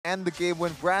end the game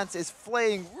when Brance is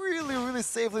playing really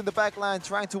safely in the back line,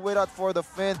 trying to wait out for the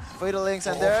Finn, Fatal Links,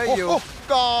 and there you go.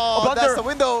 That's the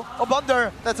window. A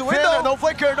blunder. That's a window. Finn, no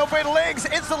flicker, no Fatal Links.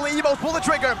 Instantly, Evos pull the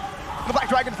trigger. The Black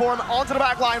Dragon form onto the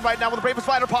back line right now with the Bravest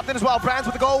Fighter popped in as well. Brance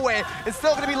with the go away. It's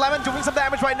still going to be Lemon doing some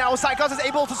damage right now. Psychos is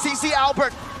able to CC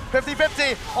Albert.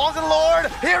 50-50, onto the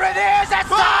Lord. Here it is, it's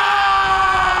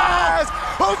Stars!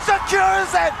 Who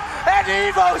secures it? And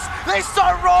Evos, they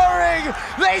start roaring.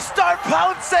 They start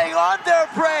pouncing on their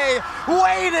prey.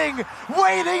 Waiting.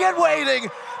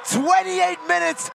 28 minutes